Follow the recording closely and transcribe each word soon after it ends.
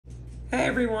Hey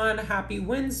everyone, happy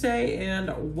Wednesday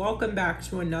and welcome back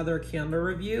to another candle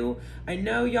review. I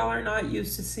know y'all are not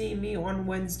used to seeing me on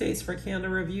Wednesdays for candle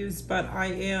reviews, but I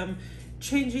am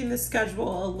changing the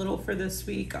schedule a little for this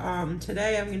week.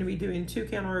 Today I'm going to be doing two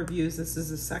candle reviews. This is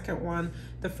the second one.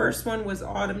 The first one was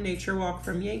Autumn Nature Walk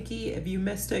from Yankee. If you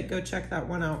missed it, go check that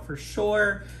one out for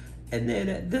sure. And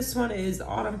then this one is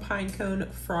Autumn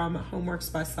Pinecone from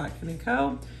Homeworx by Slatkin and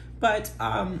Co. But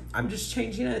I'm just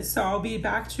changing it, so I'll be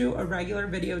back to a regular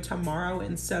video tomorrow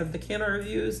instead of the candle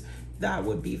reviews. That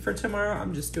would be for tomorrow.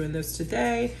 I'm just doing this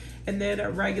today, and then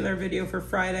a regular video for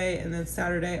Friday, and then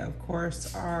Saturday, of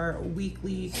course, our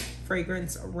weekly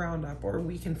fragrance roundup or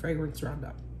weekend fragrance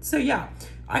roundup. So yeah,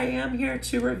 I am here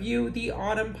to review the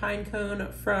Autumn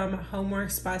Pinecone from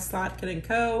Homeworx by Slatkin and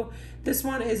Co. This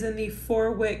one is in the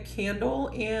 4-wick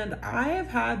candle, and I have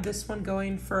had this one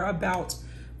going for about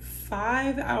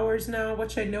 5 hours now,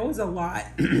 which I know is a lot.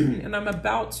 And I'm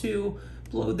about to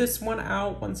blow this one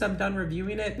out once I'm done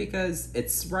reviewing it because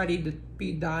it's ready to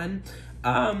be done.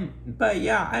 But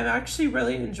yeah, I'm actually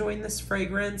really enjoying this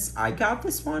fragrance. I got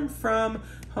this one from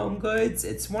Home Goods.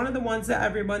 It's one of the ones that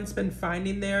everyone's been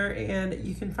finding there, and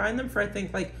you can find them for I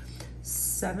think like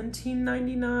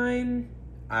 $17.99,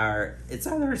 or it's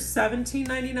either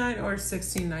 $17.99 or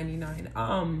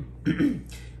 $16.99.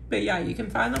 But yeah, you can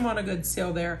find them on a good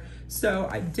sale there. So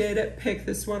I did pick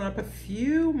this one up a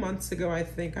few months ago, I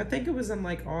think. I think it was in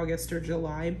like August or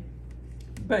July.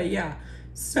 But yeah,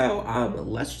 so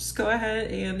let's just go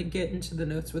ahead and get into the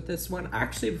notes with this one.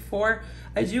 Actually, before,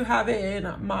 I do have it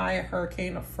in my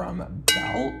Hurricane from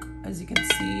Belk, as you can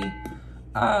see.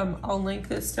 I'll link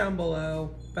this down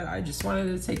below, but I just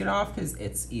wanted to take it off because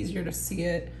it's easier to see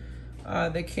it.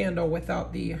 The candle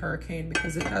without the Hurricane,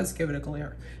 because it does give it a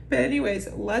glare. But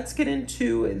anyways, let's get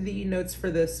into the notes for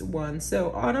this one.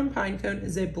 So Autumn Pinecone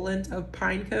is a blend of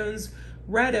pine cones,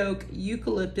 red oak,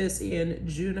 eucalyptus, and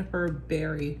juniper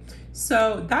berry.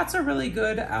 So that's a really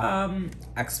good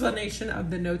explanation of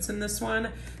the notes in this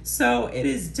one. So it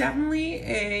is definitely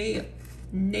a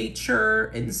nature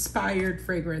inspired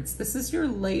fragrance. This is your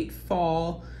late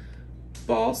fall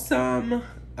balsam,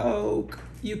 oak,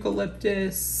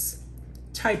 eucalyptus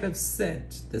type of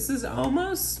scent. This is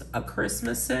almost a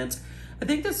Christmas scent. I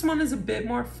think this one is a bit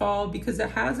more fall because it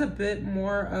has a bit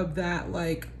more of that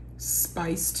like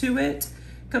spice to it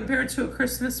compared to a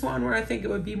Christmas one where I think it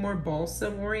would be more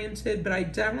balsam oriented. But I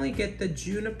definitely get the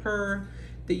juniper,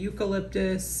 the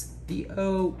eucalyptus, the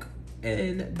oak,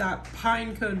 and that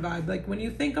pine cone vibe. Like when you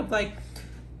think of like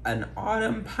an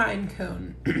autumn pine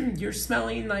cone, you're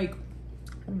smelling like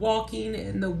walking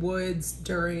in the woods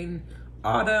during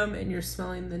autumn, and you're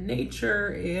smelling the nature,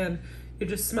 and you're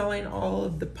just smelling all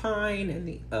of the pine and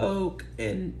the oak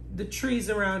and the trees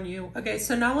around you. Okay,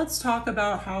 so now let's talk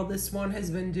about how this one has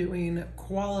been doing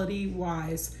quality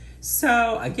wise.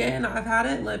 So again, I've had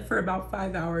it lit for about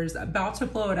 5 hours, about to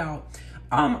blow it out.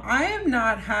 I have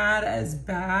not had as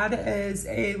bad as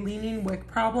a leaning wick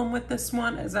problem with this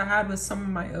one as I had with some of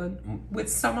my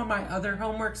other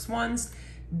Homeworx ones.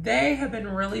 They have been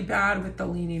really bad with the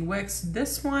leaning wicks.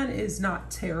 This one is not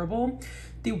terrible.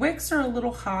 The wicks are a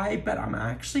little high, but I'm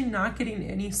actually not getting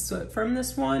any soot from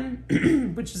this one,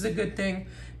 which is a good thing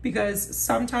because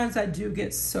sometimes I do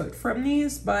get soot from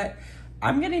these, but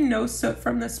I'm getting no soot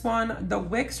from this one. The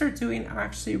wicks are doing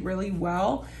actually really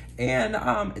well, and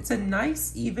it's a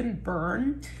nice even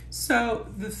burn. So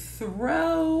the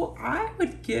throw, I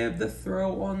would give the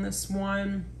throw on this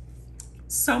one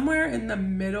somewhere in the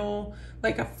middle,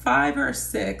 like a 5 or a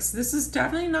 6. This is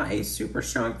definitely not a super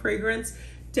strong fragrance.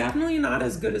 Definitely not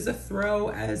as good as a throw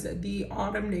as the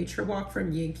Autumn Nature Walk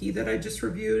from Yankee that I just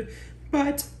reviewed,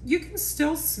 but you can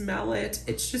still smell it.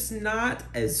 It's just not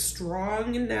as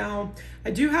strong. Now,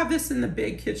 I do have this in the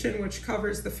big kitchen, which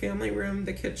covers the family room,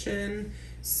 the kitchen,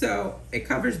 so it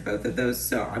covers both of those.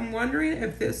 So I'm wondering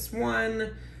if this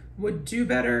one would do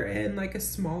better in like a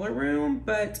smaller room,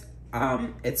 but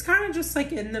it's kind of just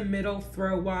like in the middle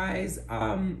throw wise,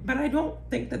 but I don't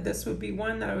think that this would be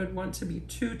one that I would want to be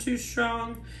too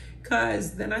strong,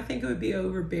 because then I think it would be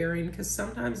overbearing, because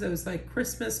sometimes those like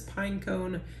Christmas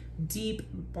pinecone deep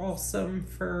balsam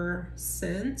fir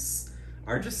scents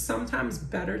are just sometimes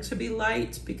better to be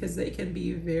light because they can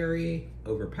be very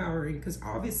overpowering, because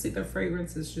obviously the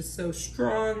fragrance is just so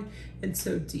strong and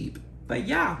so deep. But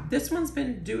yeah, this one's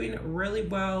been doing really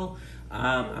well.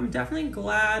 I'm definitely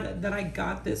glad that I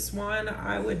got this one.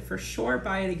 I would for sure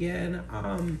buy it again.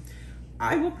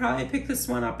 I will probably pick this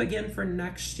one up again for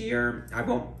next year. I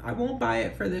won't buy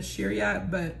it for this year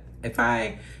yet, but if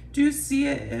I do see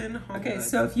it in Home Goods. Okay,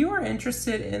 so if you are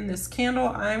interested in this candle,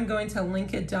 I'm going to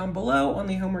link it down below on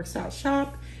the Homeworx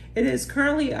shop. It is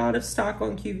currently out of stock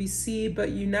on QVC,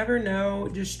 but you never know.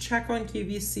 Just check on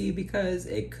QVC because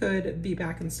it could be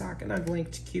back in stock, and I've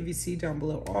linked QVC down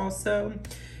below also.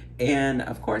 And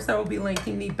of course, I will be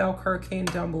linking the Belk Hurricane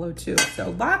down below too.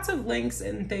 So lots of links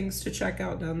and things to check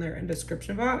out down there in the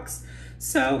description box.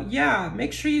 So yeah,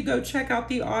 make sure you go check out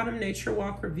the Autumn Nature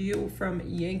Walk review from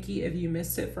Yankee if you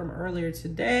missed it from earlier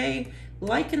today.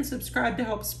 Like and subscribe to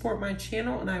help support my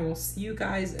channel, and I will see you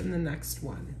guys in the next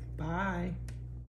one. Bye.